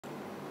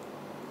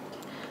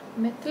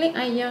Metallic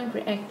ion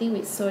reacting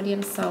with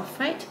sodium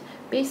sulfide.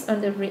 Based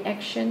on the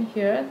reaction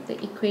here,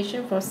 the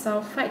equation for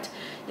sulfide,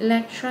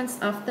 electrons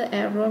after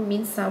arrow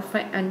means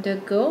sulfide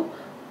undergo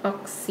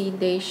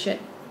oxidation.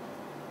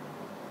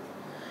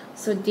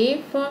 So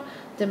therefore,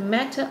 the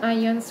metal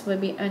ions will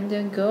be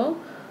undergo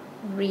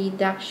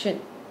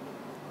reduction.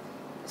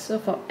 So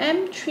for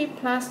M3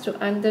 plus to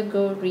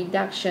undergo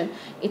reduction,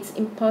 it's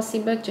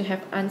impossible to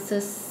have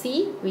answer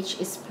C, which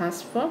is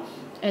plus 4,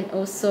 and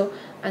also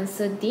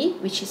answer D,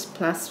 which is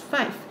plus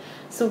 5.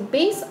 So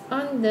based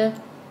on the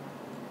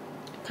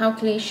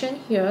calculation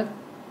here,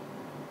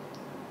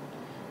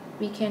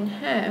 we can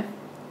have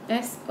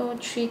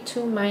SO3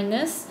 2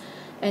 minus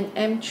and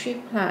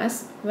M3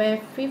 plus,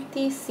 where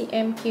 50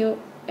 cm3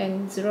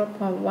 and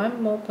 0.1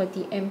 mole per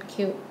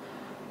dm3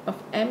 of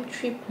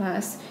M3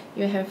 plus,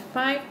 you have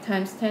 5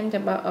 times 10 to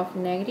the power of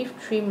negative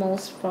 3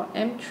 moles for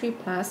M3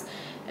 plus,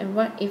 and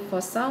what if for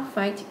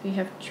sulfide you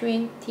have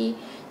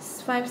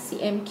 25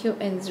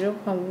 cm3 and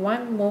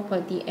 0.1 mole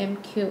per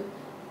dm3.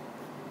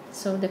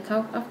 So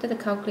after the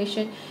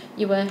calculation,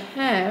 you will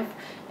have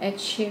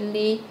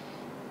actually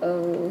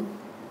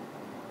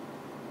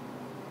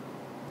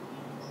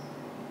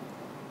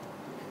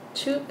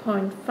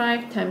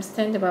 2.5 times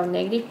 10 to the power of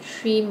negative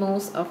 3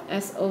 moles of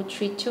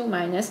SO3 2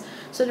 minus.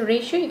 So the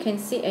ratio you can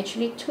see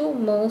actually 2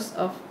 moles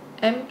of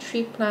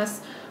M3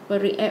 plus will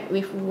react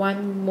with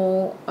 1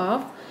 mole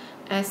of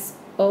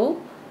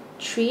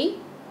SO3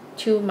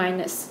 2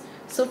 minus.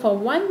 So for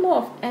 1 mole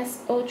of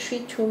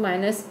SO3 2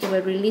 minus, it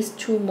will release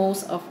 2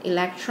 moles of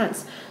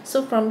electrons.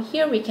 So from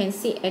here we can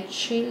see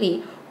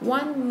actually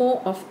 1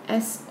 mole of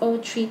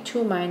SO3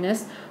 2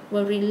 minus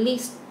will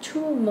release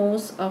 2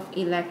 moles of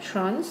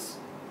electrons.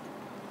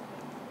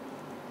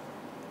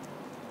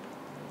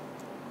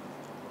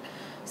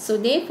 So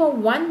therefore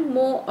 1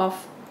 mole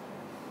of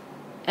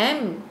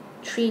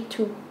M3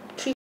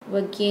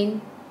 will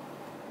gain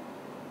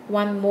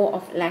 1 mole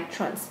of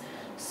electrons.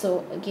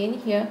 So again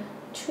here,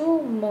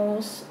 2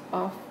 moles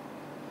of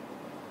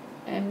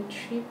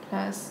M3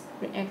 plus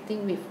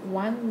reacting with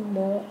 1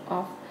 mole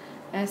of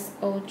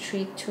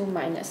SO3 2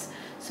 minus.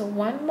 So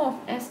 1 mole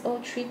of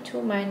SO3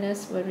 2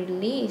 minus will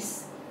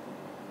release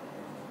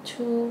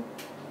 2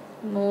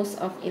 moles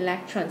of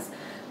electrons.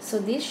 So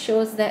this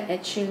shows that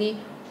actually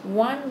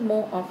 1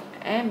 mole of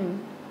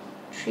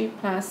M3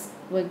 plus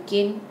will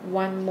gain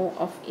 1 mole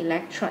of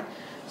electron,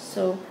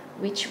 so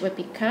which will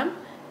become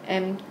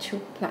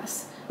M2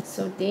 plus.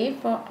 So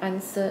therefore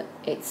answer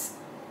is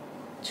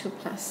 2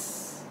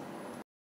 plus.